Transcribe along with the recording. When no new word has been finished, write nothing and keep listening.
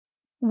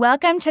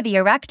Welcome to the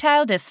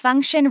Erectile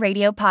Dysfunction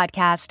Radio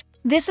Podcast.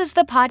 This is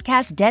the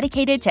podcast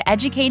dedicated to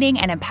educating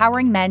and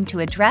empowering men to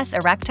address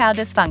erectile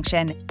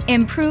dysfunction,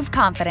 improve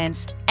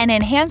confidence, and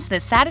enhance the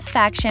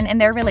satisfaction in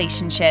their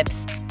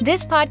relationships.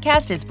 This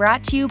podcast is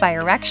brought to you by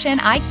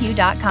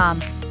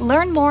ErectionIQ.com.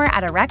 Learn more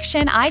at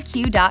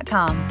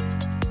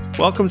ErectionIQ.com.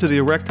 Welcome to the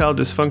Erectile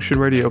Dysfunction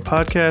Radio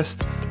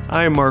Podcast.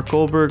 I am Mark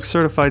Goldberg,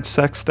 certified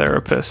sex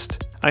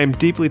therapist. I am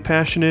deeply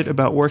passionate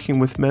about working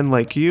with men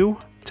like you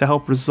to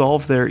help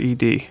resolve their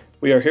ED.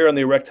 We are here on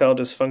the Erectile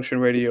Dysfunction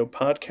Radio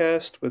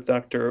Podcast with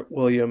Dr.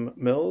 William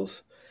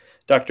Mills.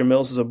 Dr.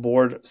 Mills is a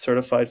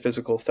board-certified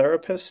physical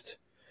therapist.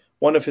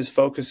 One of his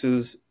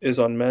focuses is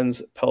on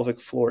men's pelvic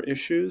floor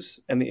issues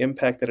and the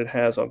impact that it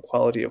has on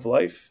quality of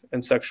life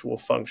and sexual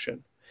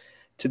function.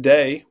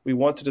 Today, we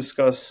want to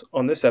discuss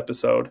on this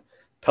episode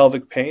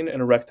pelvic pain and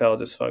erectile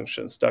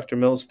dysfunctions. Dr.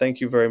 Mills, thank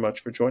you very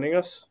much for joining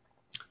us.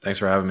 Thanks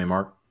for having me,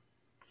 Mark.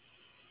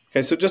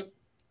 Okay, so just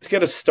to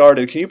get us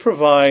started, can you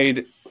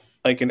provide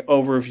like an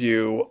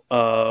overview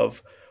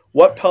of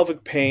what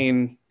pelvic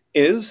pain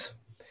is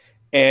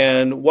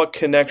and what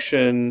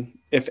connection,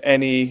 if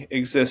any,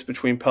 exists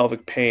between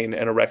pelvic pain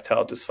and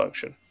erectile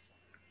dysfunction?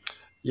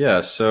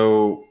 Yeah,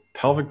 so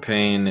pelvic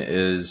pain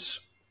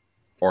is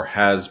or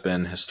has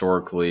been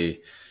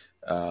historically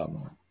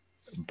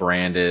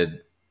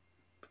branded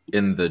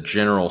in the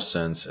general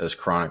sense as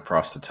chronic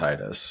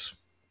prostatitis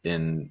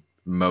in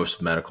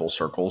most medical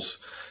circles.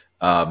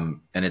 And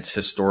it's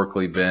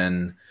historically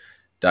been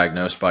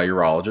diagnosed by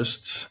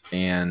urologists,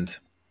 and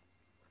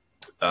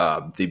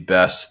the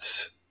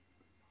best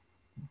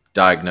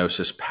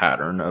diagnosis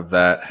pattern of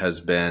that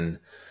has been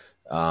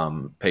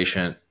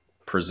patient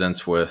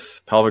presents with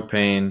pelvic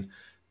pain.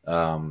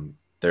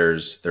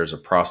 There's a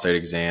prostate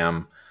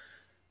exam.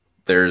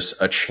 There's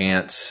a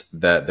chance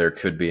that there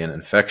could be an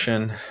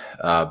infection.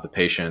 The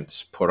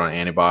patient's put on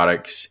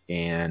antibiotics,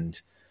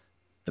 and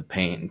the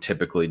pain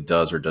typically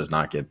does or does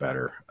not get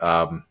better.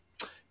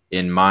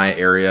 In my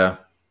area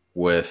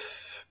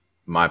with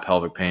my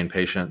pelvic pain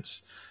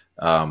patients,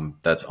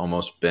 that's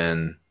almost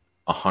been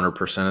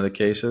 100% of the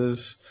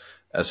cases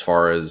as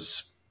far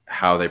as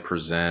how they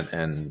present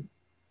and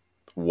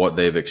what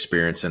they've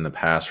experienced in the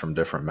past from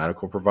different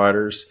medical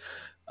providers.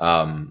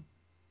 And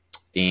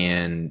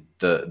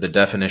the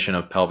definition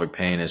of pelvic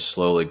pain is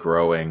slowly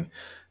growing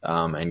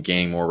and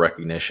gaining more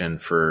recognition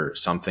for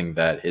something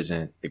that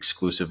isn't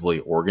exclusively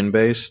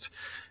organ-based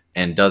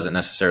and doesn't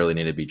necessarily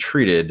need to be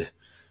treated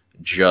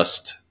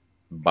just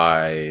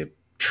by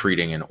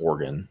treating an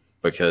organ,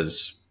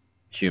 because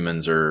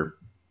humans are,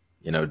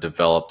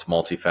 developed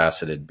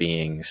multifaceted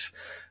beings,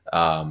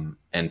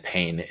 and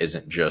pain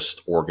isn't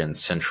just organ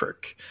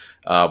centric.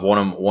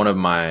 One of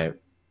my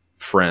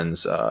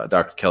friends,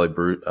 Dr. Kelly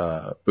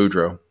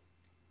Boudreau,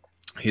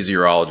 he's a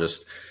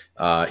urologist.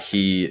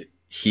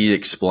 He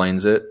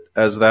explains it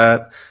as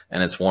that,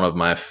 and it's one of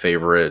my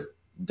favorite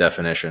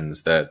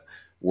definitions, that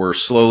we're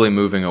slowly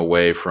moving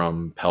away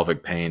from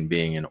pelvic pain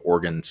being an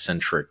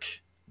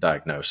organ-centric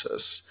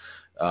diagnosis,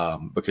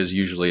 because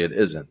usually it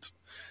isn't.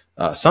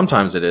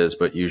 Sometimes it is,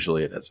 but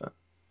usually it isn't.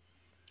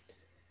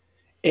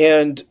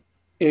 And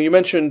you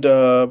mentioned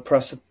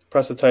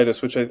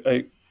prostatitis, which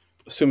I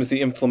assume is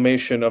the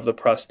inflammation of the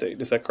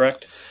prostate. Is that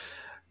correct?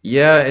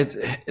 Yeah,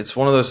 it's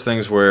one of those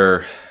things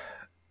where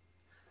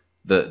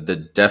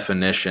the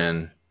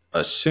definition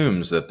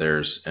assumes that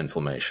there's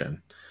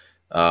inflammation,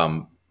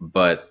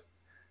 but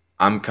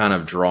I'm kind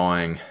of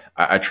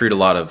I treat a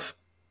lot of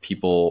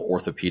people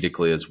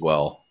orthopedically as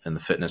well in the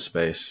fitness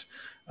space.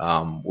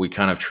 We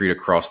kind of treat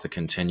across the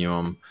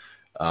continuum,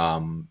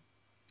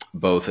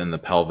 both in the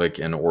pelvic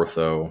and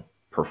ortho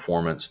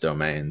performance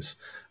domains.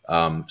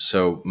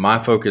 So my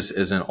focus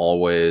isn't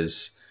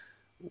always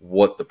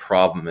what the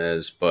problem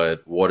is,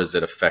 but what is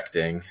it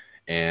affecting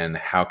and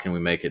how can we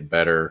make it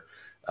better?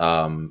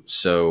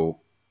 So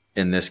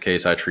in this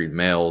case, I treat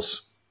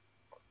males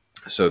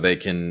so they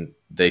can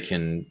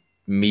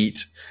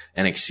meet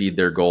and exceed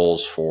their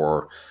goals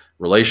for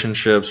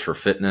relationships, for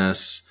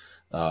fitness,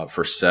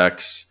 for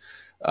sex.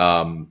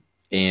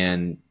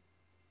 And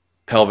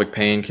pelvic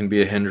pain can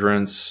be a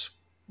hindrance.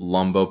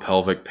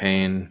 Lumbopelvic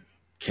pain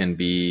can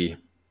be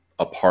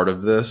a part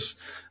of this.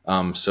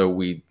 So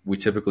we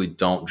typically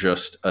don't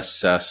just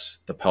assess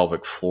the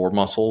pelvic floor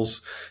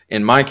muscles.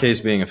 In my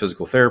case, being a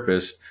physical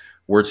therapist,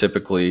 we're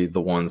typically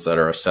the ones that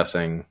are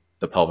assessing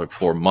the pelvic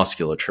floor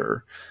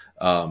musculature,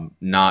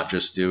 not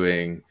just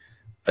doing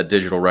a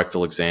digital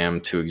rectal exam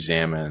to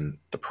examine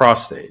the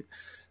prostate.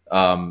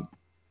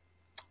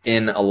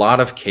 In a lot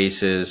of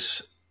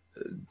cases,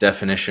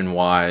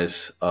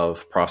 definition-wise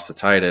of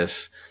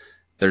prostatitis,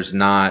 there's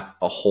not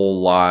a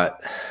whole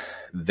lot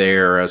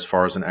there as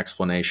far as an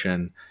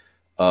explanation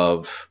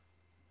of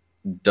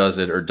does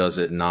it or does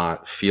it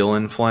not feel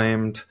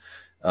inflamed.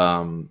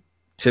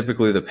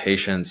 Typically, the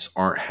patients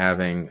aren't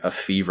having a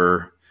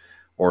fever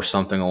or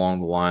something along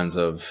the lines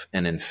of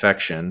an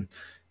infection,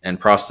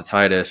 and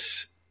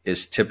prostatitis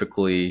is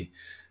typically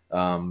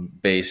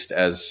based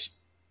as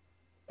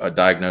a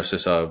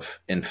diagnosis of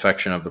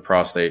infection of the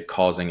prostate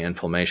causing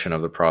inflammation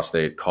of the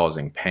prostate,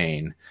 causing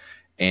pain.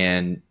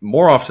 And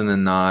more often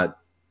than not,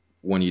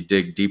 when you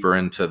dig deeper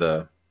into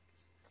the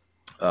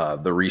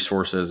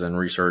resources and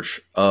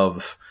research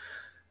of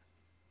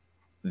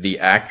the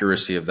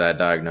accuracy of that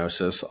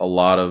diagnosis, a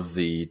lot of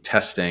the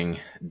testing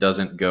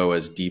doesn't go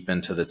as deep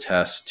into the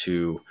test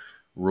to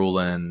rule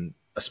in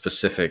a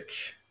specific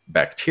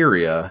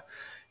bacteria.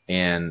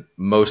 And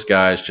most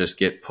guys just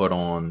get put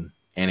on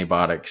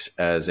antibiotics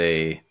as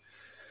a,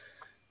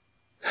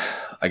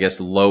 I guess,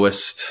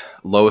 lowest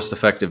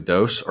effective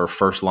dose or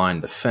first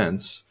line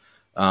defense.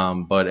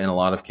 But in a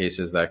lot of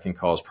cases, that can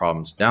cause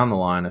problems down the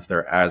line if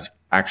there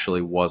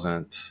actually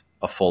wasn't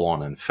a full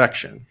on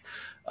infection.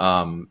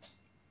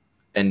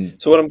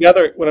 And so what I'm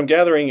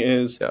gathering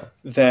is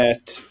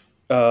that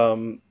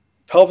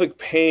pelvic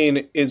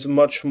pain is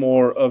much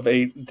more of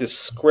a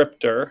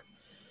descriptor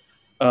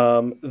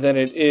than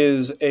it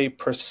is a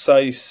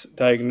precise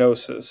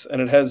diagnosis,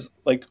 and it has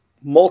like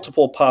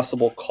multiple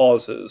possible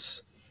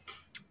causes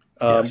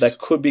that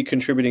could be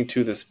contributing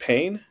to this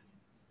pain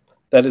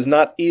that is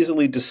not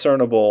easily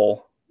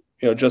discernible,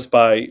 just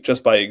by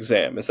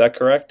exam. Is that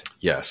correct?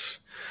 Yes.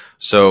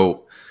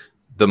 So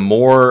the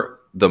more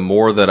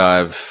that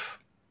I've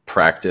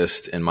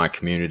practiced in my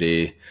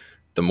community,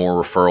 the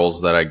more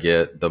referrals that I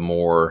get, the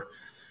more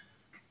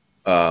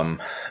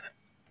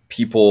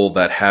people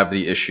that have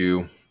the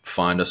issue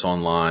find us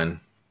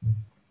online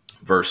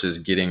versus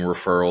getting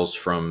referrals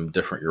from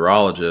different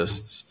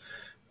urologists.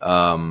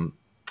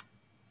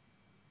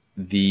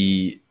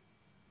 The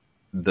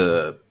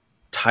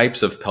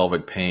types of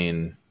pelvic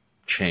pain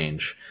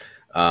change.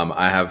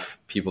 I have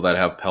people that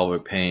have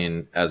pelvic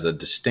pain as a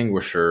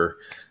distinguisher,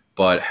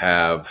 but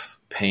have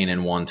pain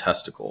in one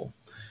testicle.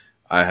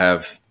 I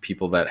have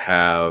people that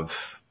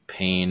have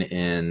pain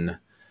in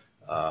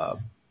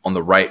on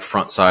the right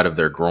front side of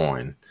their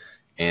groin,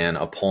 and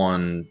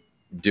upon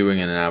doing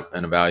an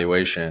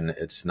evaluation,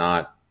 it's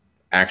not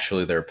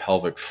actually their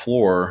pelvic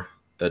floor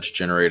that's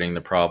generating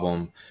the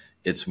problem.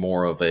 It's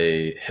more of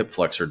a hip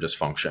flexor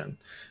dysfunction.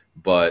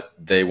 But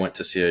they went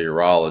to see a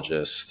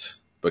urologist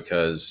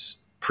because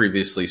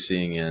previously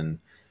seeing in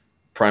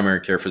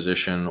primary care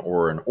physician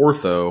or an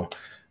ortho,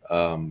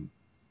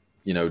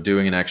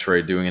 doing an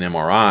x-ray, doing an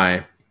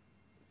MRI,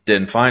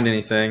 didn't find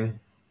anything.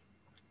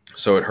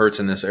 So it hurts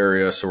in this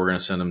area. So we're going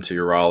to send them to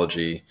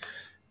urology.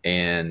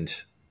 And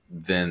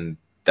then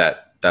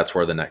that's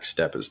where the next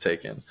step is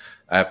taken.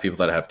 I have people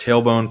that have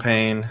tailbone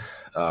pain,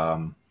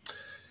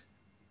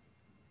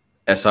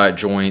 SI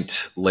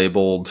joint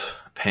labeled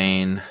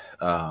pain,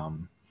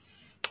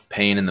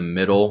 pain in the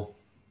middle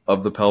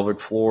of the pelvic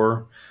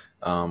floor,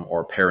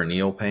 or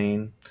perineal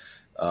pain,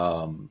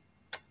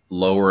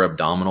 lower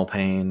abdominal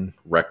pain,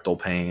 rectal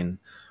pain.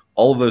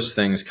 All of those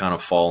things kind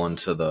of fall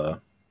into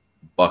the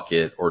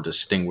bucket or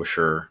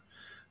distinguisher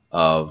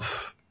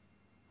of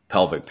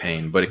pelvic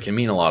pain, but it can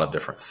mean a lot of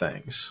different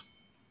things.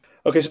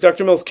 Okay, so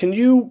Dr. Mills, can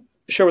you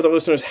share with our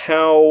listeners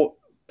how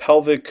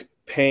pelvic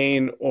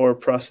pain or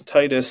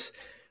prostatitis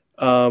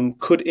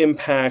could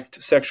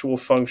impact sexual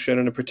function,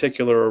 and in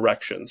particular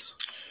erections?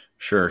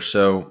 Sure.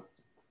 So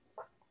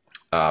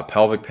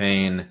pelvic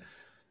pain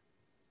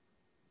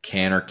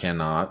can or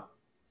cannot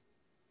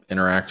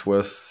interact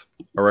with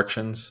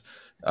erections,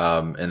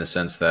 in the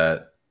sense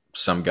that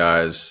some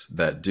guys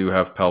that do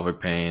have pelvic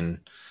pain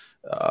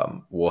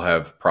will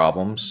have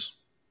problems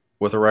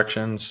with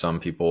erections. Some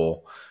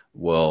people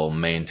will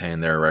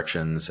maintain their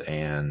erections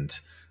and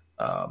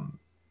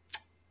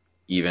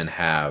even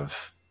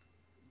have,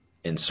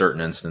 in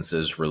certain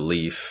instances,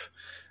 relief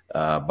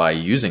by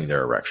using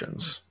their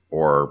erections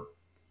or,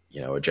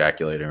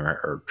 ejaculating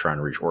or trying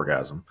to reach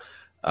orgasm.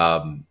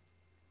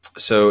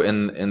 So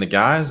in the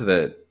guys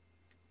that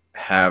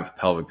have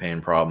pelvic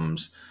pain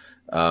problems,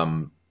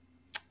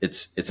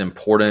 it's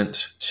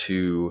important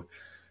to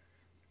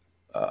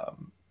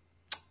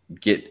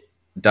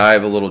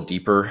dive a little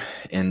deeper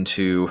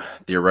into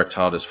the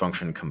erectile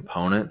dysfunction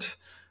component.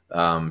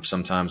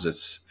 Sometimes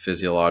it's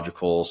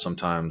physiological,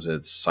 sometimes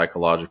it's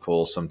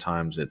psychological,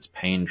 sometimes it's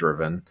pain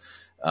driven.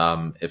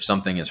 If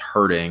something is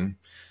hurting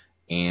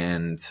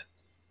and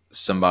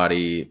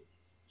somebody,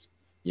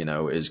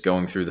 is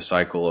going through the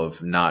cycle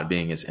of not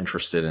being as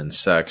interested in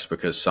sex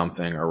because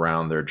something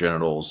around their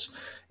genitals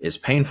is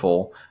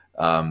painful,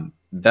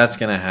 that's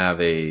going to have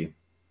a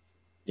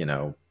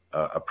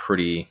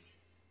pretty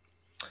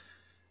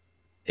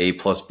A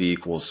plus B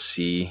equals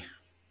C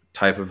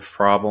type of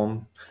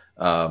problem.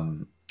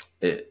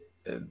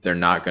 They're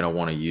not going to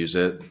want to use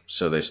it,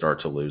 so they start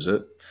to lose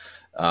it.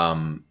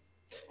 In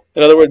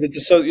other words,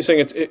 you're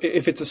saying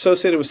if it's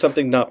associated with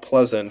something not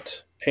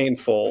pleasant,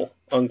 painful,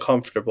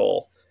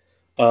 uncomfortable,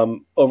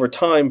 over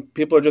time,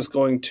 people are just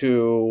going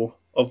to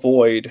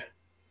avoid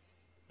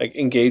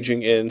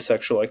engaging in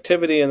sexual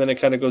activity, and then it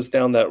kind of goes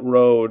down that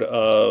road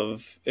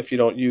of, if you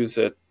don't use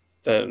it,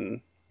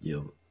 then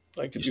you're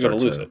going to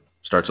lose it.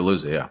 Start to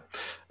lose it, yeah.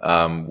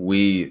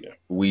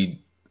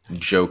 We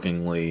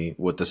jokingly,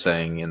 with the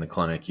saying in the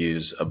clinic,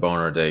 use a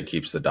boner a day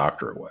keeps the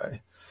doctor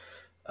away.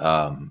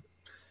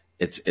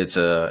 it's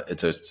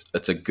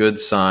a good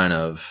sign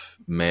of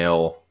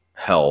male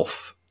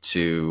health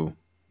to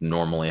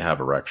normally have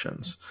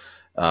erections.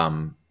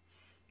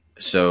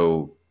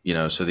 So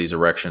these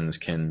erections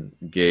can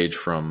gauge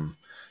from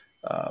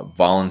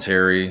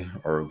voluntary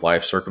or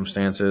life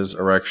circumstances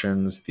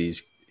erections.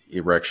 These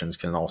erections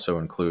can also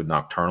include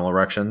nocturnal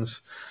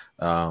erections,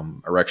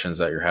 erections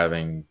that you're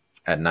having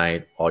at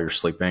night while you're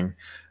sleeping.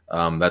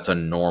 That's a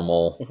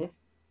normal,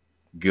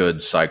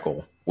 good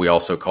cycle. We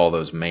also call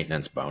those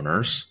maintenance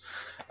boners.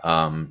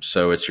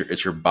 So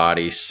it's your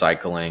body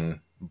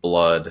cycling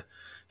blood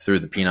through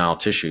the penile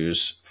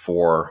tissues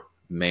for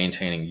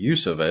maintaining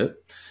use of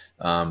it,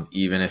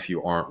 even if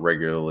you aren't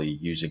regularly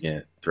using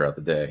it throughout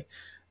the day.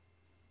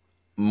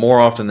 More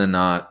often than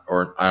not,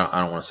 or I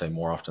don't want to say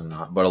more often than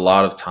not, but a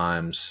lot of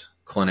times,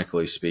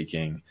 clinically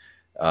speaking,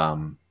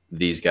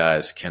 these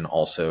guys can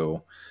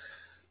also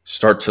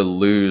start to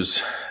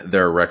lose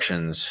their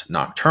erections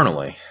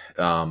nocturnally.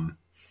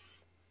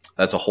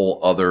 That's a whole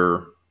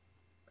other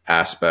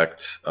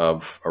aspect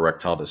of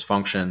erectile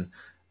dysfunction.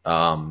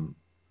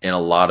 In a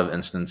lot of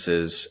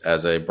instances,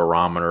 as a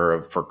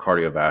barometer for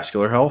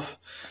cardiovascular health.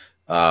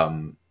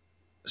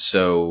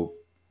 So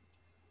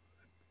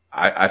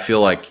I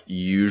feel like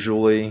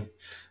usually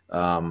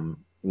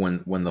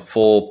when the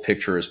full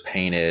picture is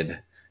painted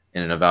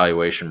in an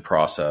evaluation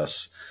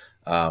process,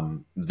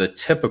 the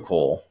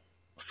typical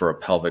for a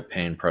pelvic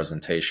pain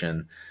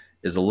presentation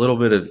is a little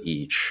bit of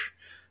each.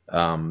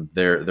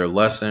 They're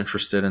less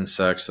interested in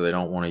sex, so they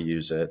don't want to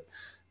use it.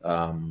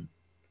 A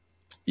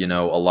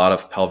lot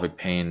of pelvic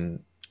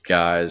pain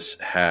guys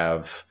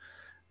have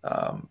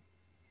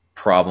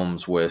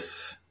problems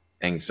with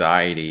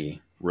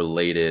anxiety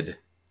related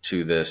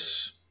to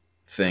this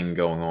thing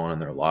going on in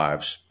their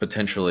lives,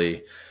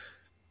 potentially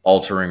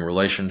altering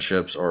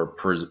relationships or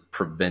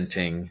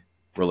preventing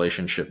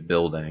relationship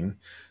building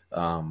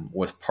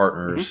with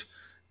partners,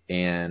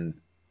 and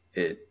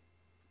it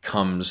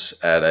comes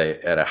at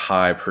a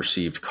high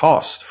perceived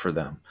cost for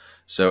them.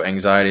 So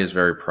anxiety is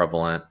very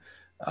prevalent.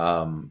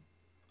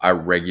 I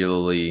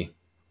regularly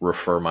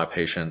refer my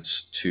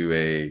patients to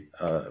a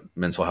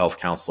mental health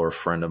counselor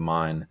friend of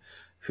mine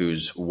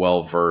who's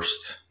well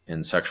versed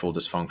in sexual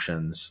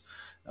dysfunctions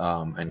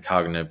and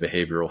cognitive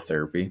behavioral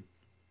therapy.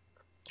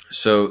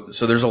 So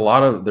there's a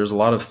lot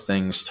of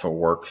things to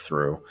work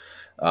through.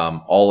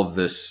 All of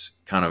this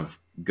kind of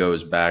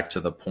goes back to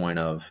the point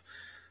of,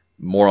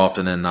 more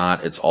often than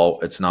not,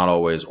 it's not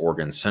always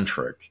organ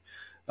centric.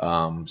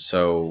 Lack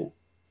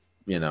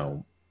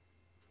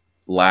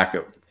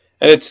of.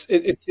 And it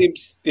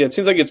seems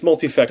like it's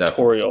multifactorial,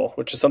 definitely,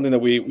 which is something that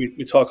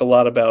we talk a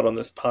lot about on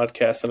this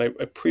podcast, and I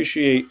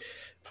appreciate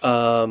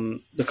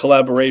the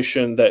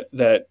collaboration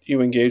that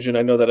you engage in.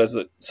 I know that as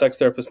a sex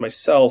therapist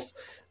myself,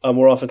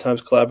 we're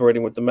oftentimes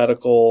collaborating with the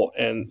medical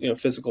and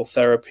physical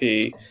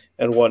therapy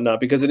and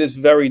whatnot, because it is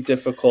very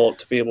difficult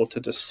to be able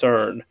to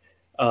discern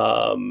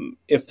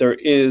if there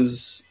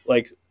is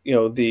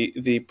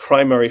the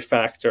primary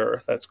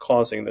factor that's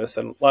causing this.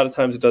 And a lot of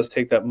times it does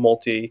take that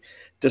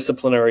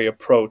multidisciplinary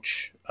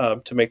approach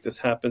to make this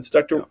happen.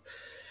 So Dr.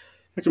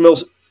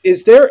 Mills,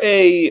 is there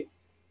a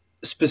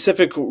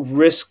specific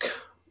risk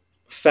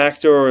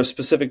factor or a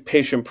specific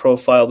patient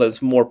profile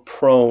that's more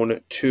prone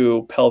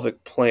to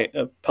pelvic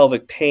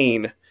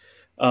pain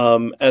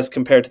as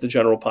compared to the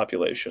general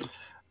population?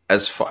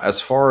 As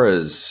far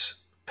as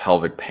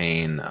pelvic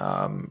pain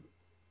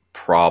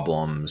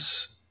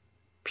problems,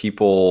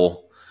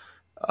 people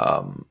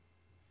of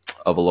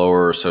a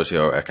lower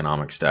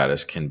socioeconomic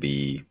status can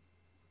be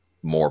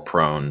more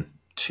prone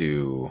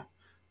to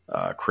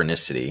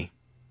chronicity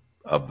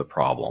of the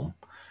problem,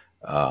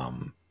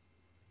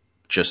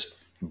 just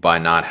by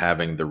not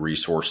having the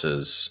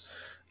resources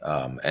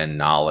and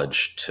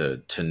knowledge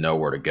to know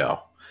where to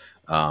go.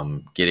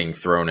 Getting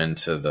thrown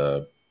into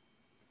the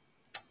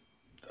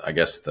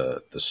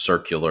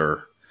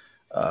circular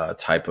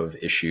type of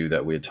issue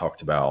that we had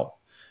talked about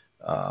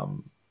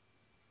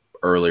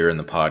earlier in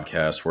the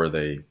podcast, where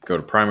they go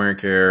to primary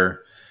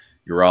care,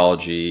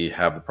 urology,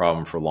 have the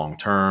problem for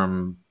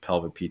long-term,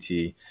 pelvic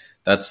PT.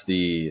 That's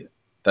the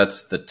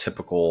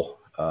typical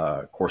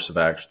course of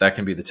action. That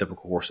can be the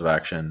typical course of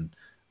action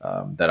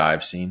that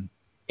I've seen.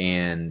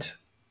 And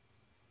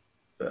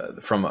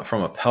from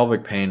a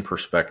pelvic pain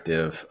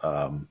perspective,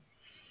 I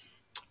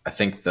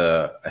think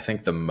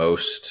the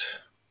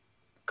most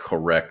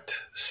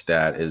correct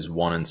stat is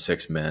 1 in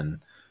 6 men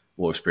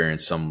will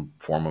experience some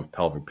form of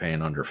pelvic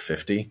pain under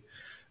 50.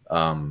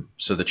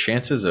 So the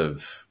chances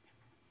of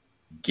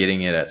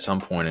getting it at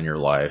some point in your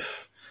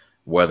life,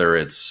 whether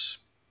it's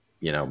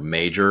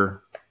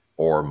major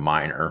or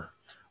minor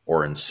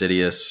or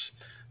insidious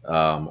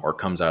or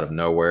comes out of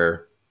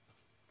nowhere,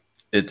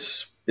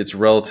 it's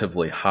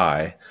relatively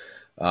high.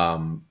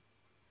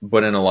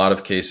 But in a lot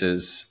of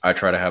cases, I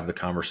try to have the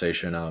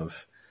conversation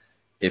of,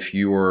 if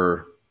you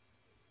were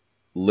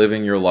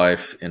living your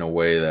life in a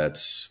way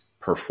that's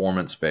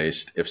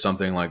performance-based, if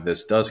something like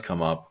this does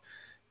come up,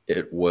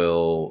 it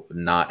will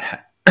not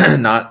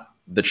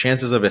the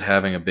chances of it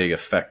having a big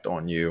effect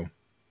on you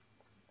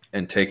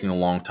and taking a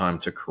long time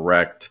to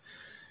correct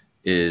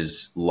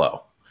is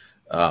low.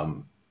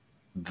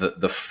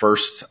 The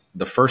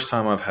first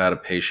time I've had a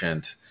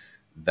patient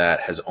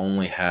that has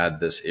only had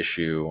this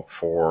issue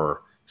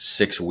for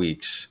 6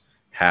 weeks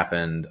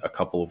happened a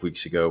couple of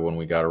weeks ago when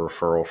we got a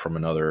referral from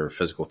another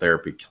physical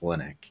therapy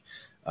clinic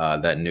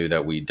that knew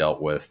that we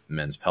dealt with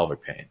men's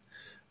pelvic pain,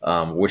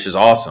 which is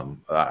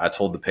awesome. I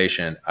told the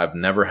patient, I've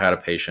never had a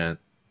patient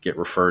get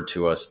referred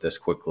to us this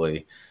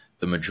quickly.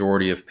 The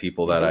majority of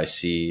people that I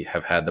see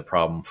have had the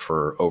problem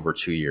for over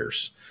 2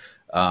 years.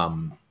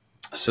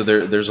 So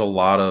there's a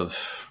lot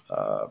of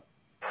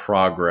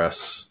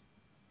progress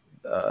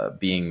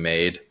being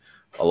made,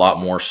 a lot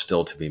more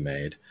still to be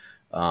made.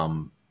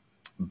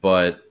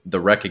 But the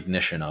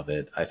recognition of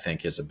it, I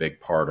think, is a big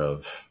part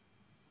of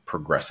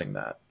progressing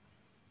that.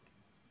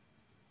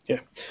 Yeah.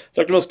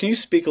 Dr. Mills, can you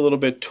speak a little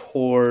bit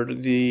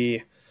toward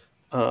the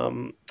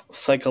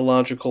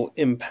psychological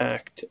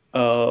impact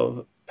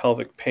of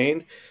pelvic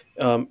pain?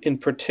 In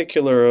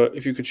particular,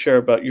 if you could share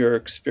about your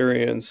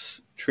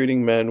experience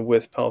treating men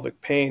with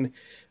pelvic pain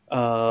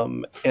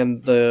and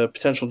the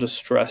potential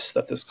distress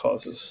that this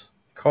causes.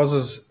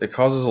 It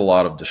causes a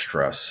lot of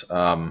distress.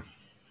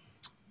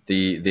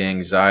 The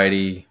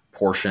anxiety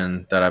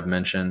portion that I've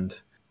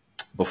mentioned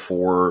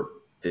before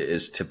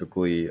is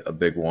typically a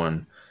big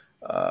one.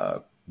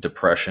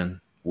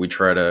 Depression. We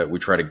try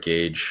to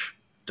gauge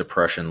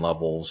depression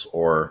levels,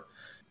 or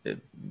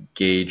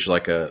gauge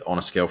on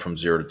a scale from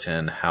 0 to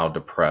 10, how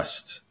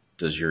depressed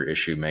does your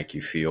issue make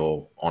you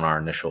feel on our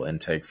initial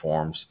intake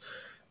forms,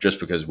 just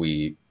because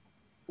we're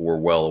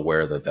well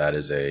aware that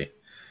is a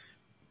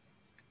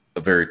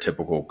very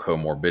typical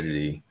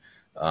comorbidity.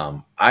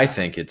 I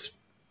think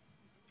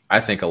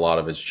a lot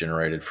of it's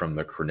generated from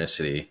the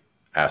chronicity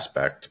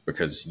aspect,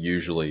 because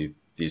usually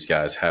these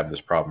guys have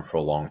this problem for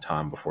a long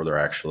time before they're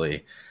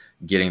actually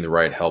getting the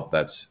right help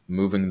that's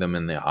moving them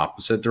in the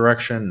opposite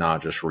direction,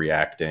 not just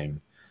reacting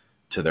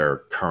to their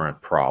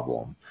current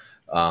problem.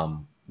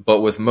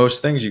 But with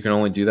most things, you can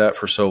only do that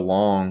for so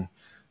long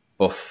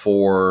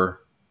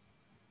before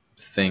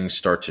things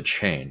start to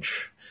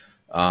change.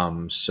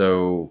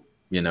 So,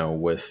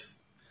 with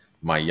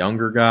my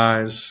younger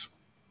guys,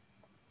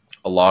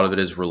 a lot of it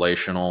is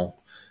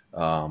relational,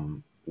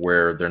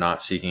 where they're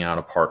not seeking out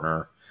a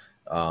partner.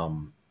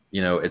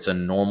 It's a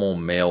normal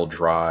male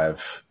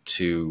drive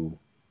to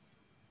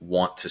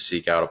want to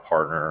seek out a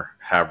partner,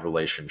 have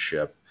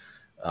relationship.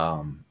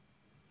 I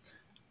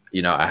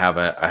have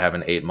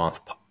an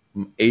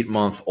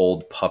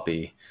 8-month-old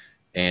puppy,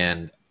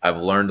 and I've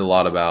learned a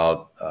lot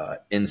about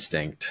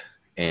instinct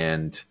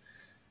and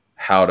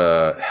how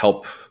to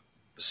help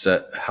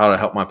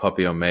my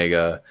puppy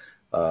Omega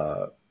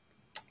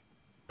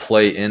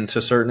play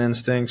into certain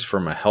instincts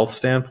from a health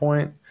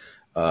standpoint.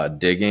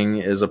 Digging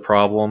is a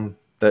problem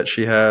that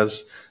she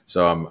has.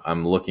 So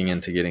I'm looking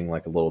into getting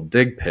like a little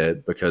dig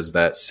pit, because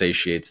that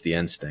satiates the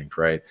instinct,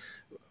 right?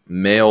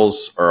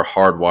 Males are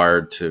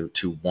hardwired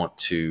to want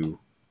to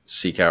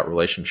seek out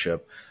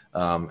relationship.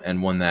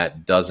 And when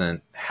that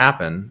doesn't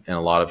happen, in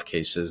a lot of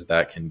cases,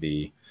 that can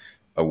be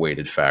a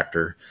weighted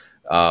factor.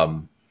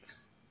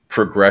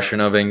 Progression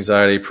of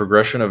anxiety,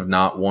 progression of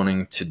not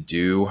wanting to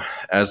do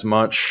as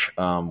much.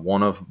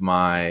 One of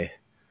my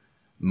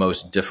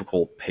most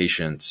difficult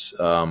patients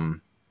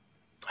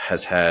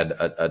has had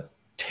a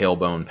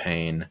tailbone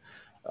pain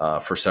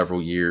for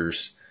several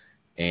years,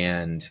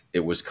 and it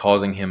was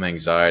causing him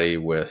anxiety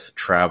with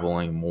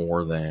traveling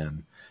more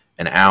than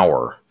an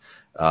hour.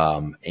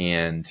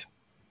 And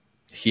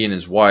he and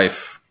his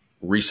wife,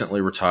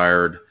 recently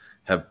retired,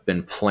 have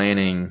been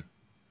planning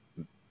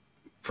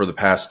for the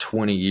past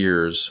 20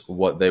 years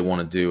what they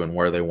want to do and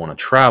where they want to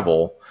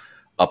travel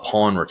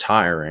upon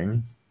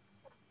retiring.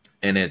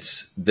 And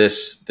it's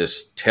this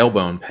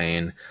tailbone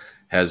pain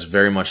has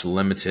very much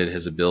limited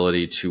his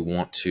ability to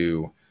want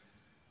to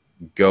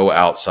go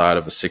outside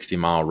of a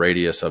 60-mile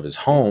radius of his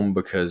home,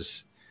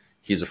 because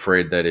he's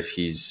afraid that if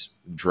he's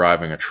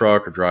driving a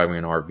truck or driving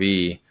an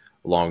RV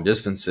long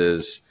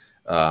distances,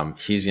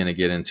 he's going to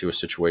get into a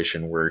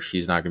situation where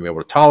he's not going to be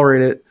able to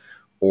tolerate it,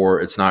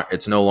 or it's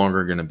no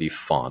longer going to be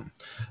fun.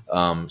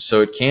 So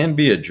it can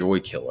be a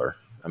joy killer.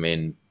 I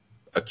mean,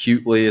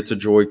 acutely, it's a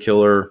joy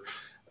killer.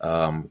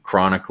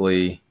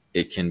 Chronically,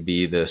 it can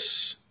be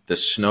this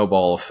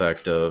snowball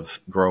effect of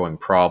growing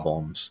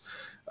problems.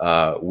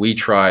 We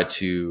try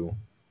to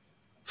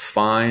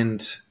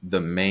find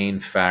the main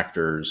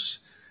factors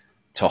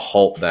to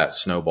halt that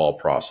snowball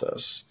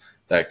process.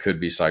 That could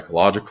be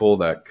psychological,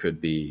 that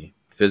could be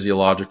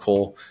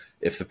physiological.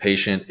 If the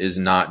patient is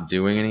not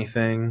doing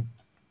anything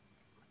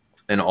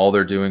and all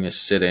they're doing is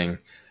sitting,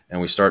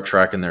 and we start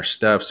tracking their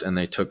steps and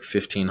they took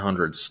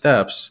 1,500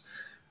 steps,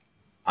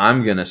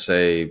 I'm going to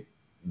say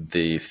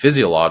the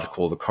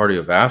physiological, the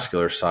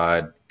cardiovascular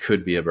side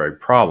could be a big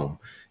problem.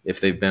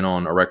 If they've been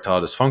on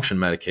erectile dysfunction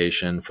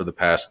medication for the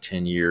past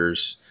 10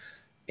 years,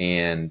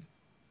 and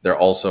they're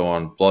also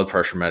on blood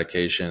pressure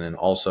medication and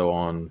also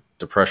on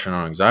depression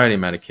or anxiety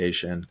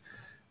medication,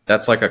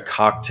 that's like a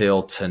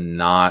cocktail to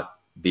not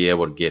be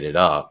able to get it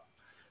up.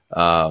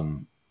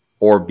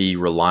 or be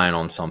reliant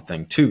on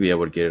something to be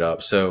able to get it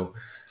up. So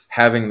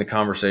having the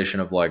conversation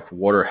of like,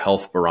 what are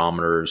health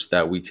barometers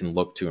that we can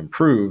look to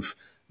improve,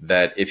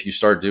 that if you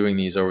start doing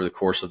these over the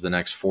course of the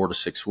next 4 to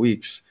 6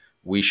 weeks,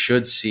 we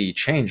should see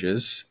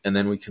changes, and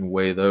then we can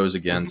weigh those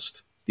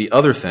against the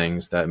other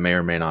things that may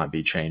or may not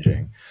be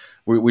changing.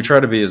 We try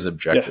to be as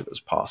objective as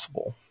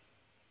possible.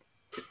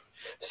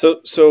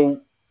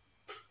 So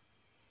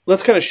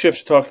let's kind of shift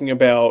to talking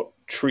about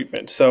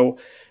treatment. So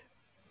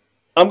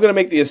I'm going to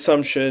make the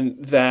assumption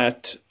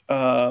that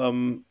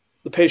the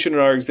patient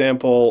in our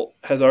example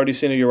has already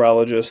seen a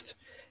urologist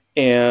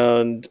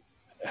and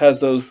has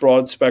those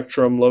broad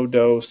spectrum, low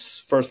dose,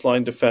 first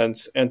line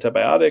defense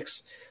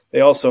antibiotics. They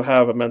also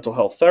have a mental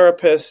health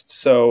therapist.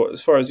 So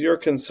as far as you're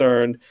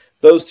concerned,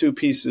 those two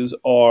pieces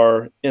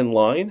are in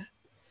line.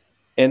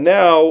 And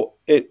now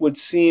it would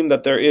seem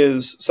that there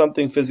is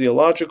something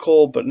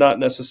physiological, but not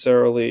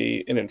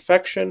necessarily an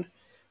infection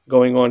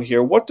going on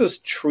here. What does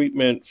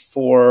treatment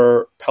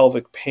for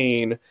pelvic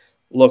pain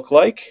look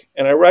like?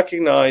 And I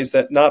recognize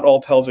that not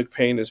all pelvic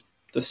pain is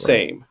the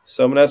same. Right.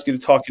 So I'm going to ask you to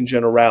talk in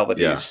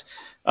generalities,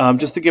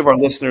 just to give our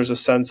listeners a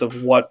sense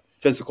of what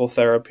physical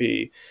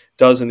therapy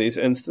does in these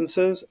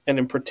instances. And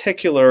in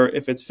particular,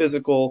 if it's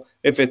physical,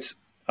 if it's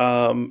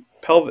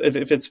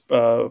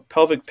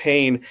pelvic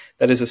pain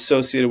that is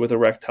associated with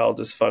erectile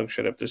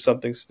dysfunction, if there's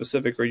something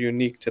specific or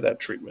unique to that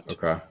treatment.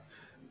 Okay.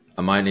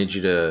 I might need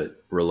you to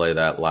relay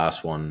that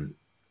last one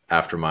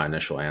after my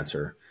initial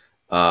answer.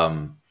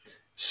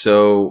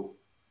 So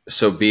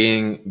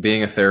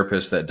being a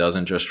therapist that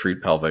doesn't just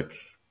treat pelvic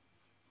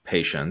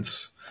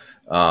patients,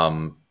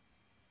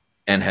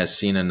 and has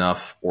seen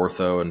enough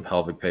ortho and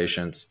pelvic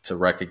patients to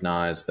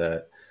recognize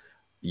that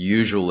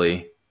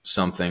usually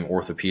something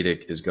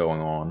orthopedic is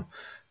going on.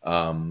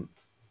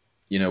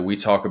 We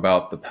talk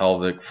about the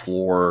pelvic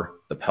floor,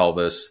 the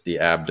pelvis, the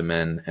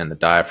abdomen, and the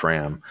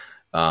diaphragm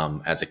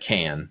as a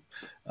can,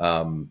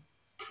 in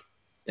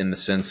the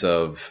sense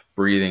of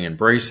breathing and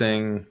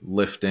bracing,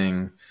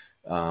 lifting,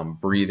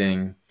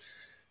 breathing,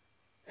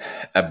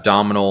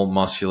 abdominal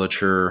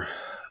musculature,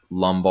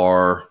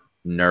 lumbar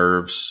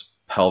nerves,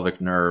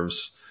 pelvic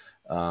nerves,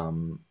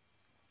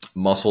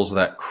 muscles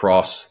that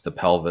cross the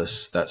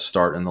pelvis, that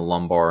start in the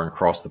lumbar and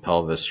cross the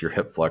pelvis, your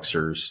hip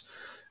flexors,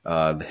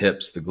 the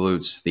hips, the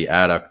glutes, the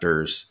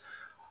adductors.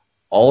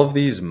 All of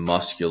these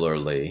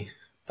muscularly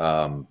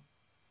or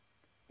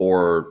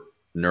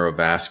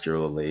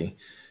neurovascularly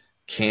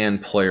can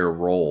play a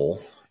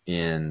role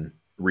in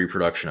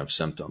reproduction of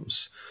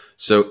symptoms.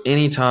 So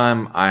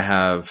anytime I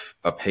have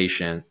a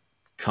patient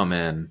come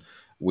in,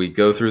 we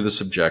go through the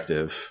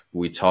subjective,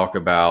 we talk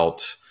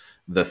about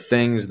the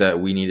things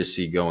that we need to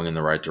see going in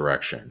the right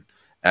direction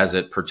as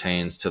it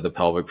pertains to the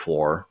pelvic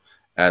floor,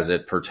 as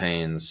it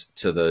pertains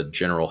to the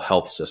general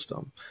health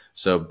system.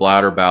 So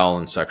bladder, bowel,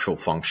 and sexual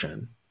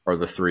function are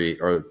the three,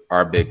 are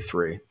our big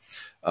three.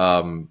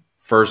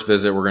 First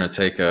visit, we're going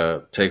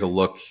to take a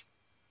look,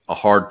 a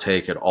hard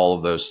take at all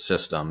of those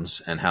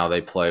systems and how they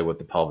play with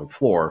the pelvic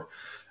floor.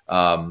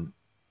 And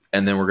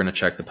then we're going to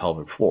check the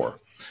pelvic floor.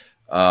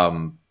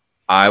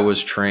 I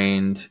was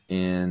trained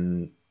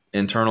in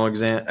external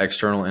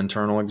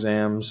internal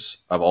exams.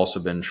 I've also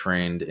been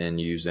trained in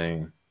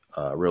using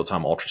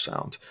real-time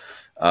ultrasound.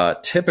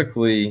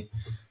 Typically,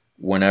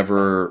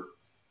 whenever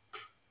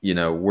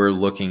we're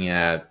looking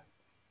at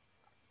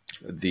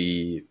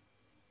the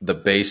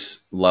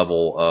base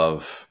level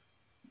of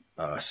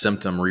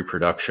symptom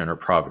reproduction or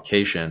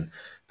provocation,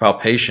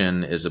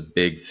 palpation is a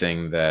big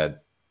thing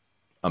that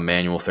a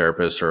manual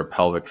therapist or a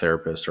pelvic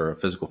therapist or a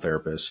physical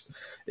therapist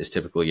is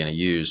typically going to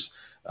use.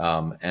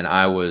 And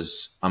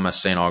I'm a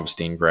St.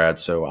 Augustine grad,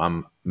 so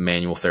I'm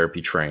manual therapy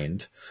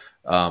trained.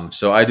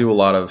 So I do a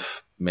lot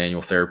of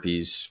manual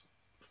therapies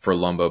for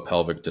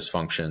lumbopelvic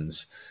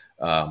dysfunctions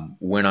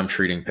when I'm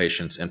treating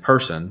patients in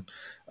person,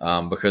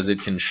 because it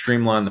can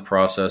streamline the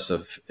process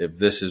of, if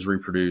this is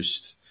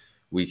reproduced,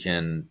 we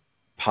can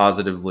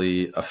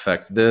positively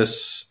affect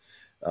this,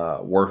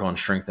 work on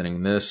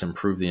strengthening this,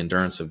 improve the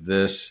endurance of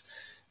this,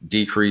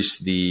 decrease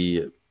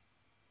the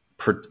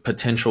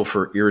potential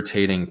for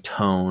irritating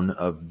tone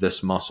of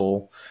this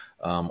muscle,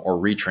 or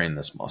retrain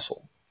this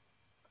muscle.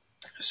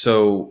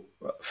 So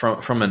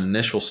from an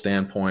initial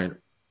standpoint,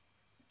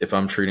 if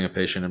I'm treating a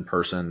patient in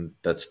person,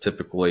 that's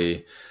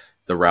typically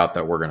the route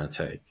that we're going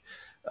to take.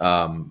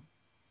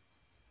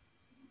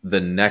 The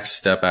next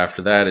step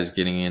after that is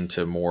getting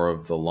into more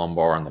of the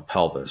lumbar and the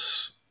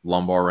pelvis,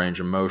 lumbar range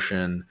of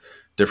motion,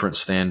 different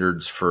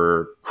standards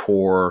for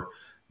core,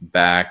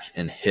 back,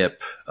 and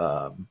hip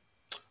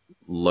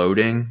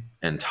loading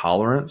and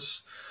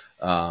tolerance,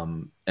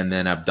 and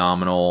then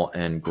abdominal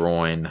and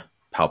groin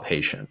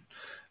palpation.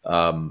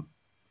 I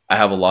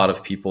have a lot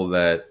of people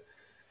that,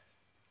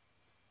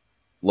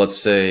 let's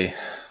say,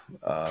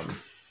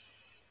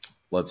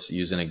 let's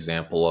use an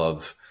example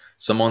of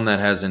someone that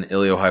has an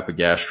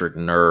iliohypogastric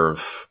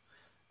nerve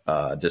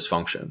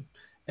dysfunction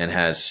and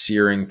has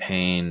searing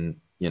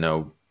pain,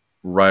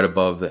 right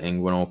above the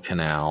inguinal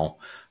canal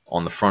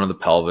on the front of the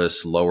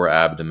pelvis, lower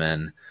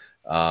abdomen,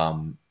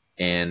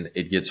 and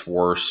it gets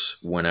worse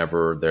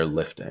whenever they're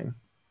lifting.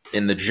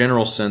 In the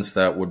general sense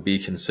that would be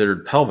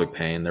considered pelvic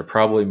pain, they're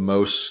probably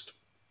most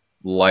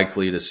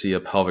likely to see a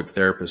pelvic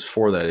therapist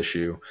for that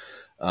issue.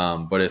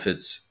 But if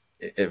it's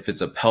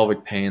a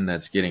pelvic pain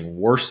that's getting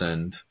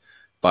worsened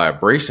by a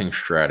bracing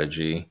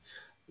strategy,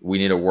 we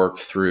need to work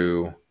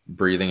through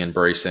breathing and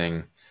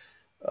bracing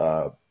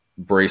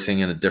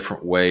in a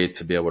different way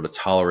to be able to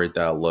tolerate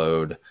that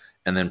load,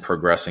 and then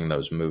progressing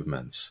those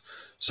movements.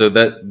 So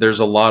that there's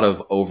a lot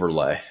of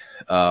overlay.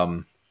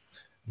 I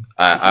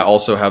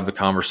also have the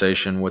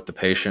conversation with the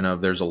patient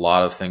of there's a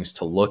lot of things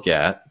to look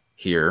at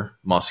here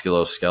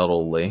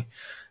musculoskeletally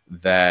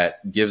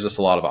that gives us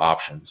a lot of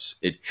options.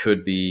 It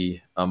could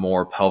be a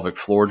more pelvic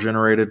floor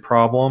generated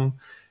problem.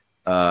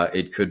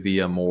 It could be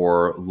a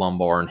more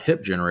lumbar and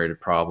hip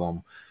generated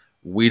problem.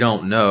 We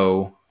don't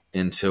know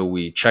until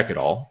we check it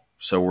all.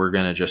 So we're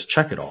going to just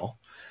check it all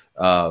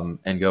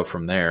and go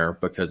from there,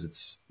 because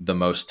it's the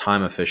most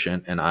time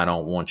efficient, and I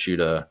don't want you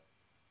to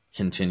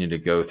continue to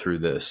go through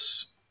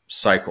this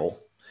cycle.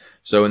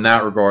 So in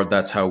that regard,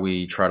 that's how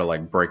we try to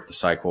like break the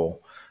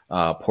cycle,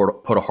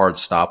 put a hard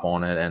stop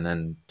on it, and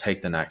then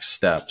take the next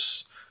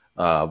steps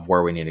of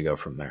where we need to go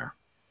from there.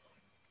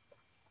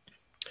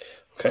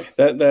 Okay,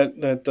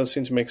 that does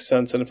seem to make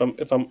sense. And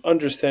if I'm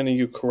understanding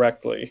you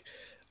correctly,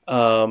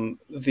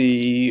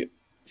 the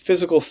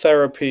physical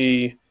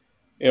therapy,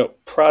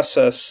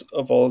 process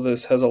of all of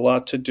this has a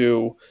lot to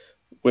do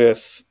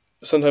with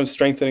sometimes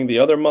strengthening the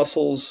other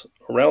muscles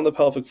around the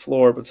pelvic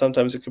floor, but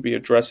sometimes it could be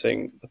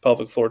addressing the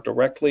pelvic floor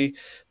directly,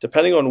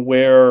 depending on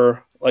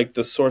where like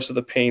the source of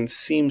the pain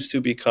seems to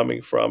be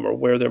coming from, or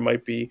where there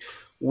might be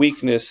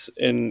weakness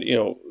in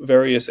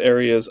various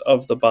areas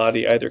of the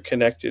body, either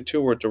connected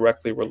to or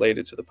directly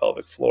related to the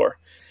pelvic floor.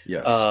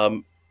 Yes.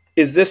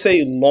 Is this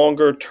a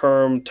longer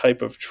term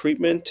type of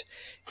treatment?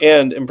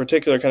 And in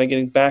particular, kind of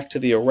getting back to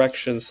the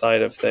erection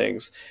side of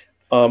things,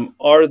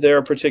 are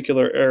there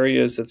particular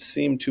areas that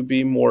seem to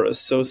be more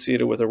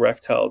associated with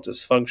erectile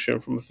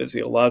dysfunction from a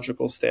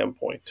physiological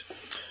standpoint?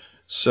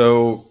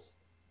 So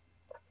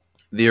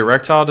the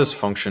erectile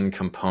dysfunction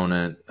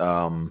component,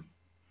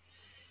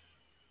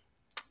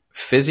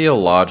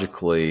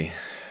 physiologically,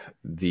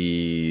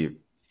 the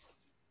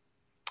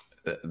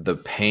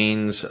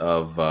pains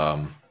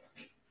of,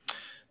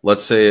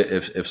 let's say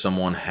if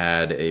someone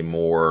had a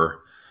more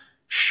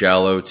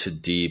shallow to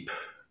deep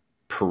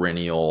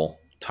perineal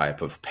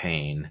type of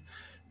pain,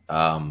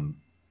 and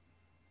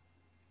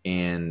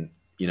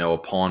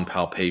upon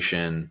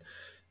palpation,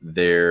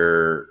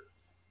 they're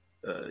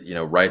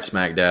right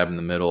smack dab in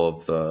the middle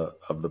of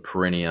the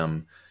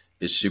perineum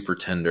is super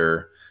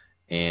tender,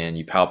 and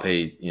you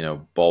palpate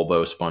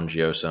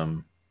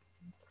bulbospongiosum,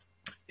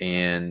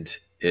 and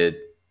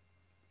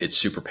it's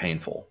super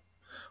painful.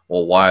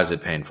 Well, why is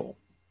it painful?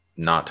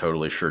 Not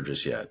totally sure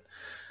just yet.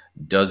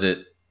 Does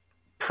it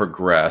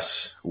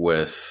progress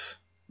with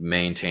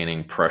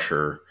maintaining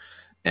pressure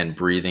and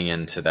breathing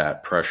into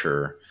that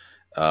pressure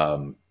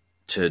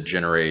to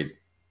generate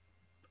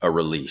a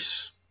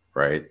release,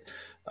 right?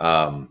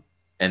 And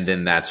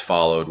then that's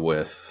followed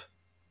with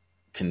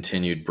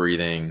continued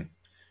breathing,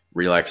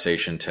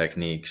 relaxation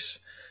techniques,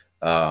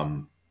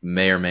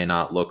 may or may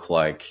not look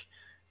like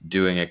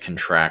doing a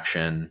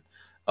contraction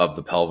of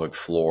the pelvic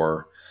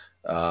floor,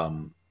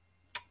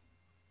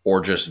 or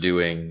just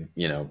doing,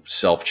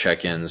 self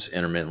check-ins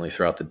intermittently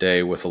throughout the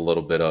day with a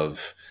little bit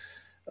of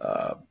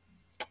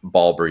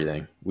ball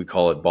breathing. We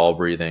call it ball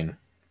breathing.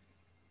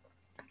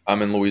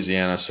 I'm in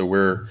Louisiana, so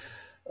we're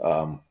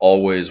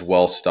always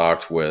well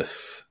stocked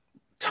with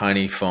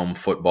tiny foam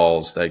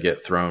footballs that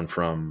get thrown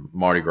from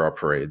Mardi Gras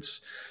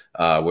parades,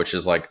 which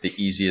is like the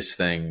easiest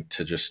thing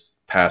to just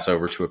pass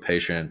over to a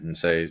patient and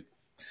say,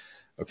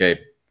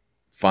 okay,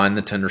 find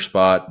the tender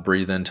spot,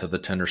 breathe into the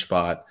tender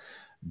spot.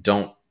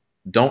 Don't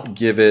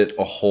give it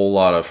a whole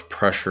lot of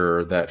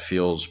pressure that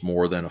feels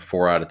more than a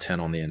 4 out of 10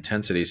 on the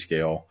intensity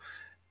scale,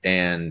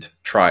 and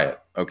try it.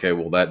 Okay,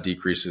 well, that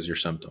decreases your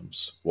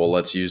symptoms. Well,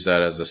 let's use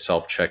that as a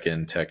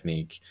self-check-in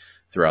technique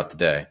throughout the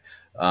day.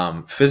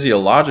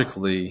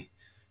 Physiologically,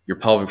 your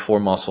pelvic floor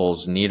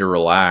muscles need to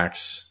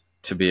relax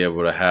to be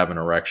able to have an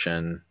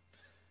erection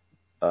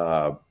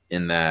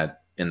in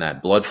that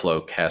blood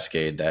flow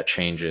cascade that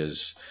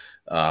changes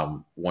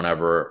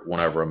whenever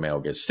a male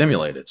gets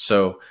stimulated.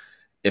 So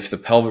if the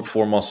pelvic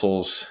floor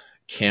muscles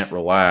can't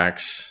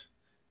relax,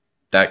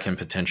 that can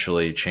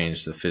potentially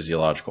change the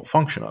physiological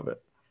function of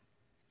it,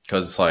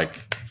 because it's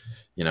like,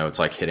 it's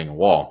like hitting a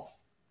wall.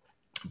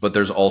 But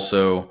there's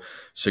also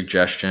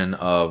suggestion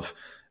of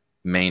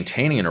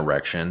maintaining an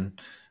erection.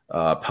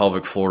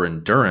 Pelvic floor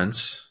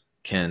endurance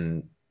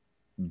can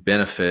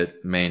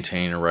benefit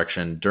maintaining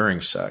erection during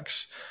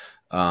sex.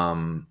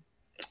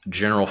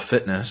 General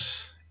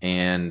fitness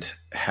and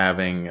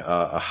having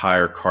a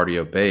higher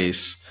cardio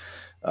base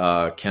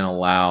can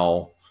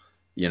allow,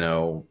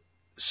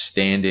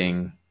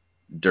 standing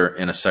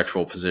in a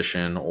sexual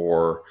position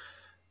or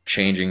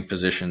changing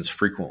positions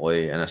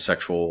frequently in a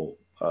sexual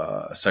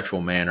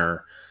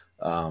manner,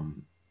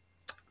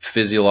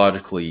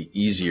 physiologically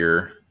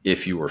easier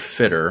if you were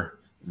fitter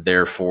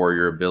Therefore,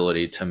 your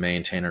ability to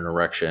maintain an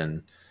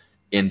erection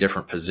in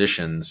different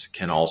positions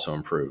can also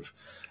improve.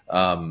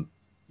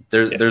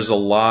 There's a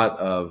lot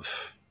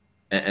of,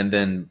 and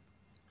then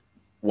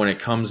when it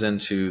comes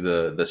into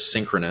the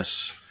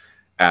synchronous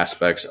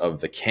aspects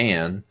of the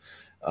can,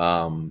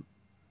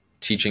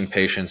 teaching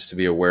patients to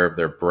be aware of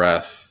their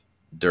breath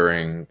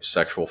during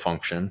sexual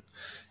function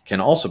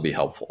can also be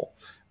helpful.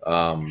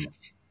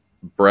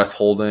 Breath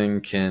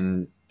holding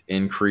can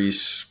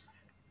increase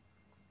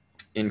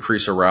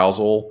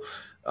arousal,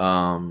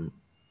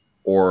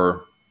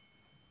 or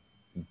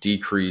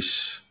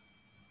decrease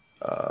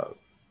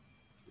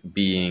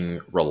being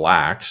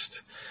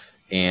relaxed,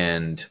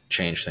 and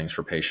change things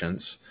for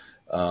patients.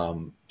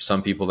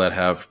 Some people that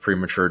have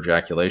premature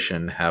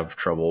ejaculation have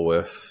trouble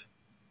with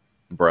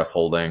breath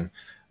holding,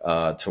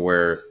 to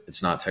where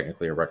it's not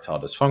technically erectile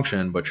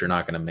dysfunction, but you're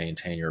not going to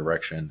maintain your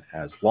erection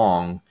as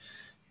long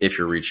if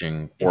you're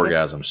reaching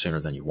orgasm sooner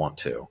than you want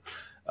to.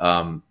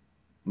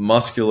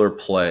 Muscular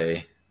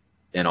play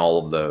in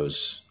all of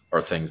those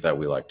are things that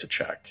we like to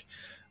check.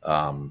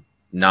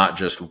 Not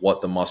just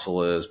what the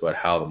muscle is, but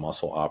how the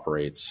muscle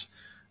operates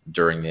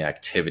during the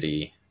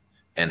activity,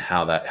 and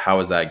how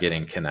is that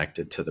getting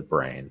connected to the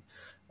brain.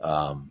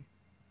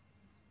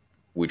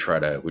 We try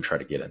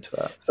to get into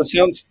that. So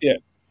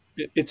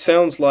it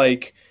sounds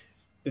like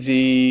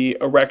the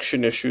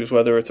erection issues,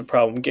 whether it's a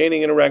problem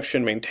gaining an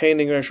erection,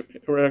 maintaining an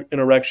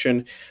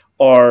erection,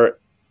 are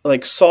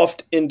like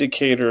soft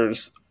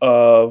indicators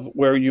of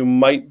where you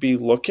might be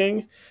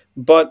looking,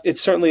 but it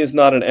certainly is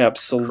not an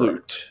absolute.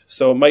 Correct.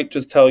 So it might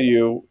just tell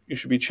you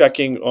should be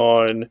checking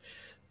on,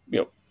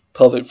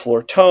 pelvic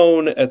floor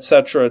tone, et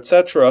cetera, et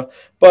cetera.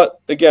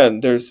 But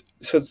again,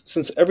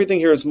 since everything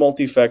here is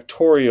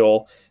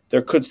multifactorial,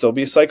 there could still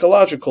be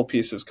psychological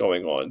pieces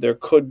going on. There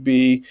could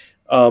be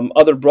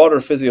other broader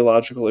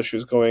physiological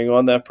issues going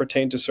on that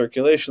pertain to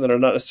circulation that are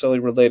not necessarily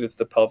related to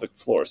the pelvic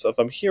floor. So if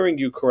I'm hearing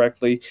you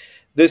correctly,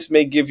 this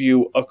may give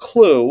you a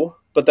clue,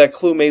 but that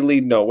clue may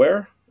lead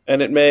nowhere,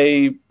 and it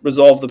may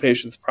resolve the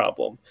patient's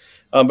problem.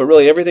 But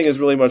really, everything is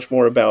really much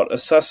more about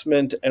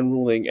assessment and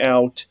ruling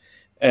out,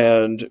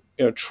 and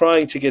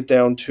trying to get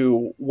down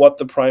to what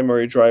the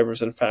primary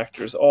drivers and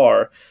factors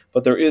are.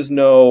 But there is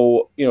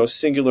no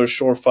singular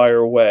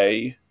surefire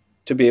way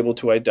to be able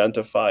to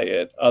identify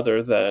it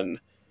other than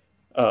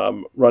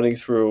running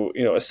through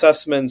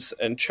assessments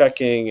and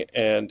checking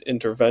and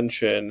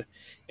intervention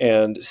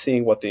and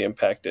seeing what the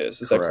impact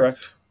is. Is that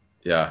correct?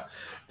 Yeah.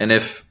 And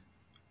if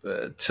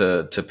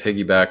to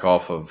piggyback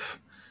off of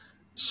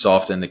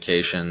soft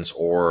indications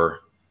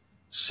or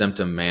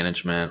symptom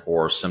management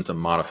or symptom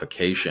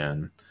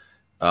modification,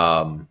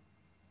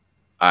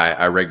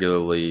 I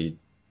regularly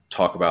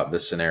talk about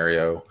this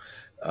scenario,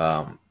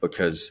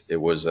 because it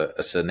was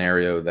a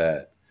scenario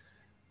that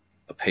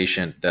a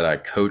patient that I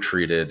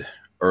co-treated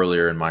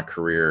earlier in my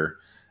career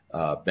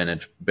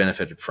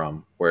benefited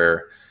from,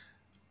 where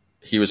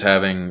he was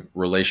having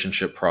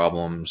relationship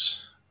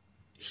problems.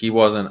 He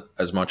wasn't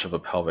as much of a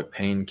pelvic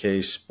pain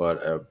case,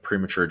 but a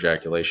premature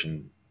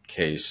ejaculation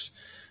case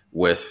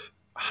with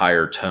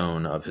higher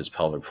tone of his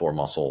pelvic floor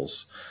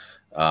muscles.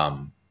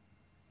 The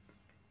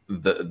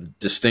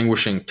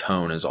distinguishing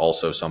tone is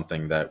also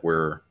something that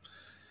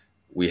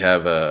we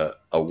have a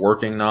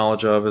working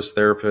knowledge of as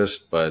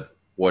therapists, but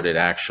what it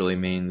actually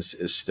means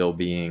is still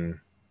being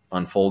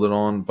unfolded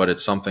on. But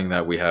it's something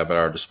that we have at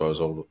our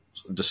disposal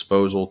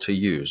to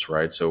use,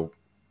 right? So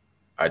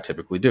I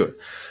typically do it.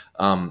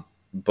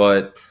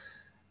 But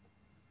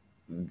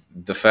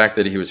the fact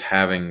that he was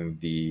having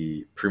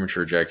the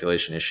premature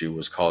ejaculation issue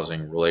was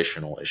causing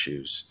relational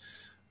issues,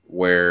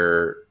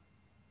 where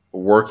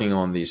working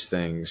on these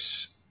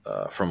things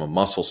from a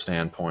muscle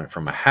standpoint,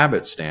 from a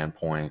habit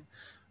standpoint,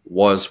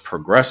 was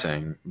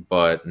progressing,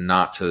 but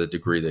not to the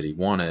degree that he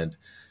wanted.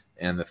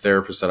 And the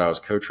therapist that I was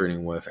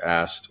co-treating with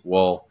asked,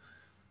 well,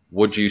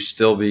 would you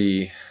still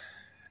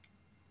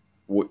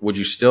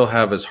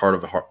have as hard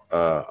of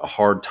a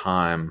hard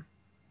time,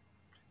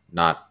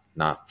 not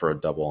for a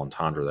double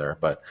entendre there,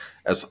 but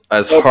as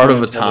hard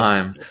of a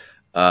time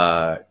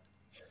not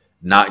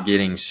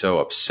getting so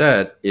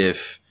upset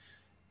if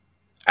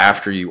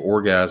after you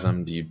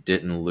orgasmed you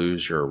didn't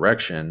lose your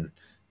erection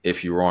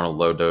if you were on a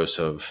low dose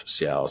of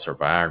Cialis or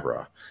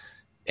Viagra?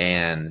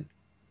 And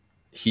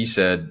he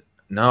said,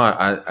 no,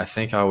 I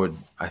think I would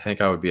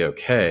be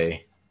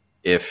okay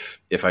if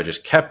I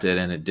just kept it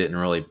and it didn't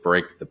really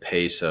break the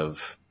pace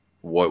of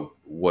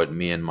what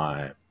me and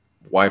my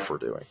wife were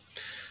doing.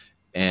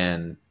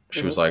 And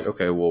she was like,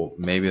 okay, well,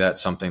 maybe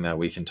that's something that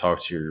we can talk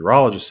to your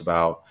urologist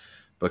about,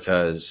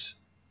 because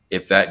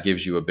if that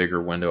gives you a bigger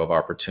window of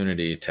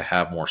opportunity to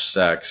have more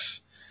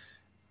sex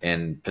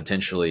and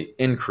potentially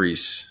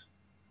increase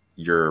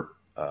your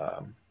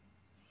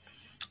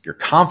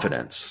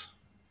confidence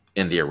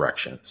in the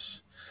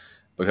erections.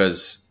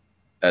 Because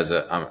as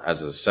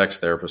a sex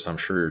therapist, I'm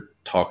sure you're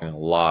talking a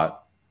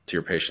lot to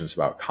your patients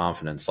about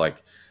confidence,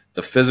 like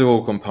the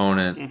physical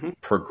component,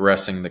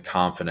 progressing the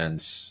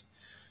confidence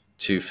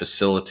to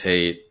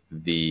facilitate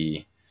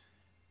the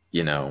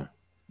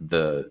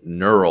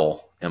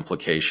neural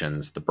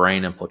implications, the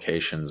brain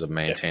implications of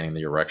maintaining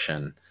the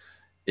erection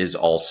is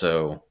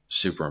also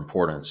super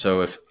important.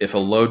 So if a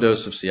low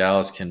dose of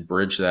Cialis can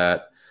bridge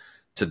that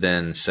to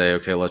then say,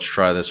 okay, let's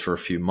try this for a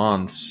few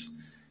months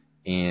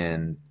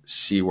and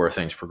see where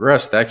things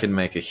progress, that can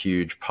make a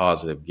huge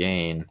positive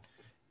gain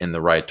in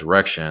the right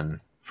direction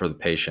for the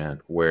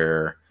patient,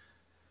 where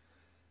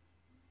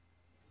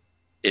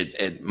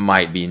it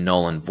might be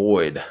null and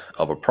void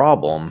of a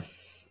problem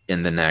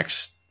in the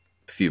next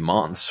few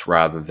months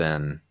rather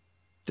than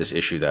this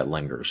issue that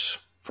lingers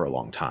for a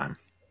long time.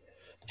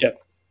 Yeah.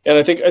 And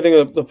I think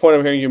the point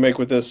I'm hearing you make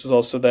with this is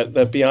also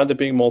that beyond it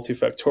being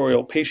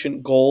multifactorial,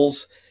 patient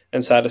goals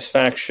and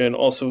satisfaction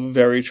also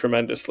vary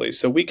tremendously.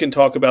 So we can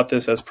talk about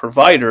this as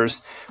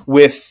providers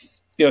with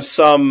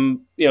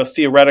some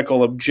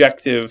theoretical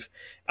objective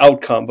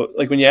outcome, but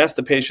like when you ask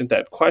the patient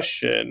that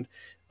question,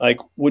 like,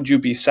 would you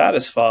be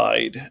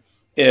satisfied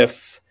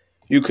if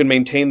you could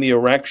maintain the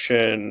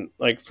erection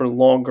like for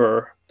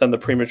longer than the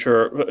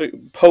premature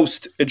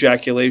post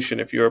ejaculation?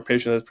 If you're a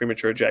patient that has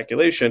premature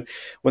ejaculation,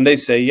 when they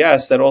say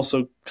yes, that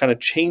also kind of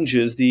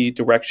changes the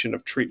direction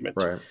of treatment.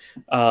 Right.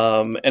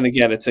 And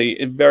again, it's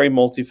a very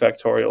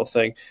multifactorial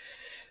thing.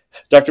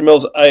 Dr.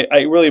 Mills,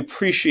 I really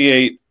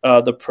appreciate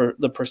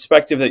the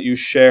perspective that you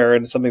share,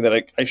 and something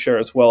that I share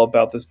as well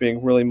about this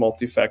being really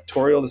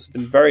multifactorial. This has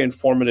been very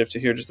informative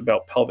to hear just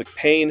about pelvic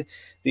pain,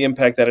 the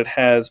impact that it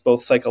has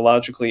both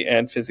psychologically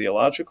and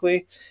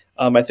physiologically.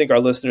 I think our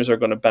listeners are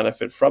going to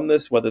benefit from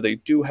this, whether they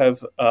do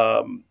have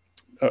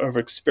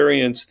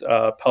experienced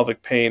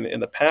pelvic pain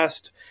in the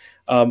past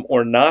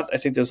or not. I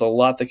think there's a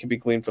lot that can be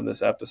gleaned from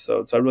this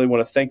episode. So I really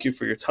want to thank you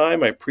for your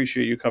time. I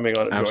appreciate you coming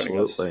on and joining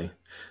us. Absolutely.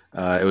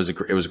 It was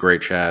a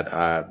great chat.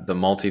 The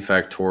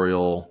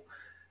multifactorial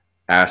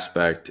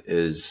aspect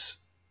is,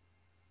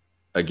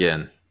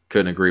 again,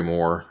 couldn't agree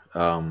more.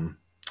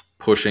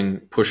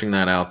 Pushing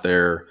that out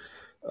there,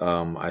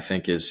 I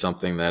think, is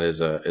something that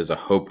is a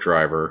hope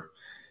driver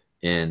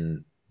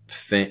in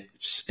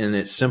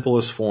its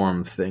simplest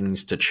form,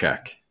 things to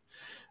check.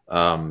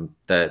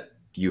 That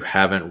you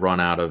haven't run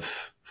out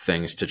of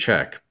things to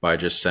check by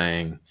just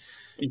saying,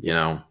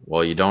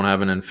 well, you don't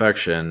have an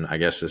infection. I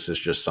guess this is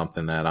just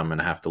something that I'm going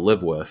to have to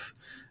live with.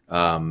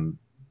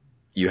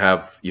 You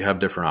have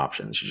different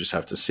options. You just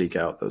have to seek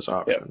out those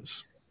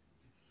options.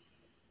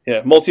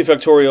 Yeah,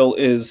 multifactorial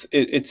is,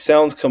 it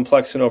sounds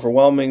complex and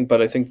overwhelming,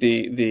 but I think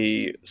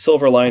the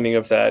silver lining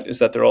of that is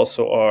that there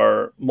also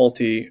are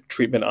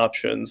multi-treatment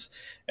options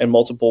and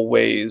multiple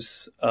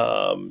ways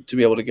to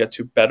be able to get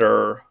to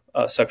better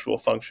sexual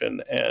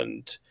function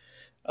and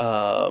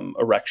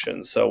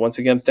erections. So once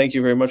again, thank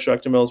you very much,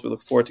 Dr. Mills. We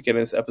look forward to getting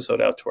this episode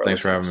out to our listeners.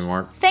 Thanks for having me,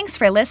 Mark. Thanks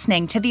for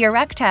listening to the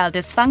Erectile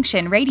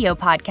Dysfunction Radio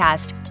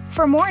Podcast.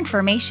 For more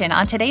information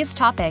on today's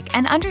topic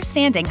and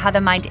understanding how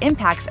the mind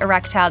impacts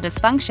erectile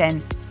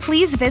dysfunction,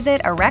 please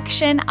visit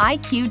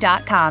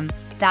erectioniq.com.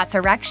 That's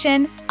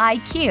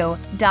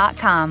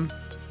erectioniq.com.